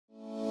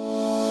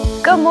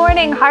Good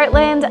morning,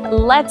 Heartland.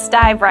 Let's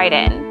dive right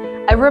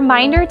in. A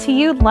reminder to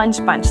you Lunch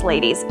Bunch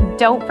ladies,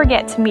 don't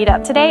forget to meet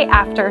up today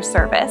after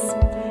service.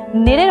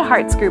 Knitted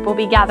Hearts Group will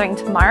be gathering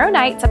tomorrow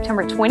night,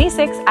 September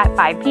 26th at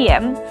 5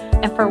 p.m.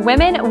 And for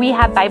women, we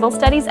have Bible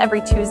studies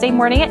every Tuesday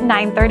morning at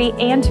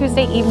 9:30 and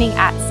Tuesday evening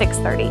at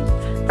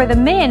 6:30. For the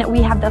men,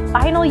 we have the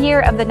final year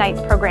of the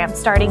Nights program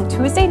starting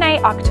Tuesday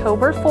night,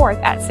 October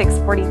 4th at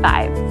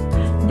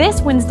 6:45.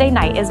 This Wednesday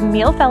night is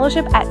Meal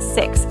Fellowship at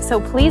 6,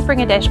 so please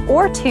bring a dish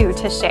or two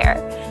to share.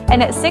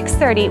 And at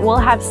 6:30, we'll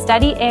have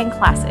study and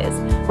classes.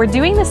 We're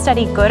doing the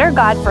study Good or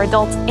God for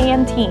adults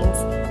and teens.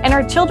 And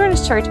our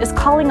children's church is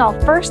calling all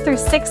 1st through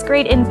 6th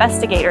grade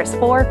investigators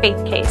for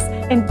Faith Case,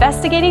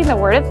 investigating the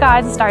Word of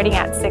God starting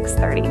at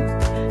 6:30.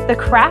 The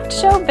craft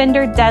show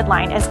vendor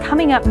deadline is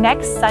coming up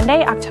next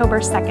Sunday,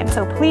 October 2nd,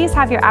 so please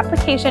have your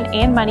application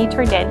and money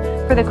turned in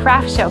for the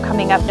craft show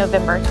coming up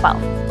November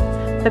 12th.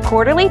 The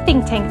quarterly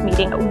think tank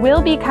meeting will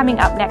be coming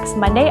up next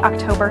Monday,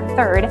 October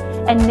 3rd,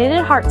 and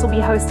Knitted Hearts will be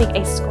hosting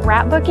a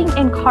scrapbooking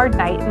and card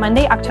night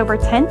Monday, October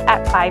 10th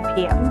at 5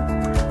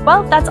 p.m.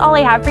 Well, that's all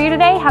I have for you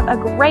today. Have a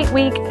great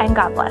week and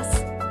God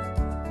bless.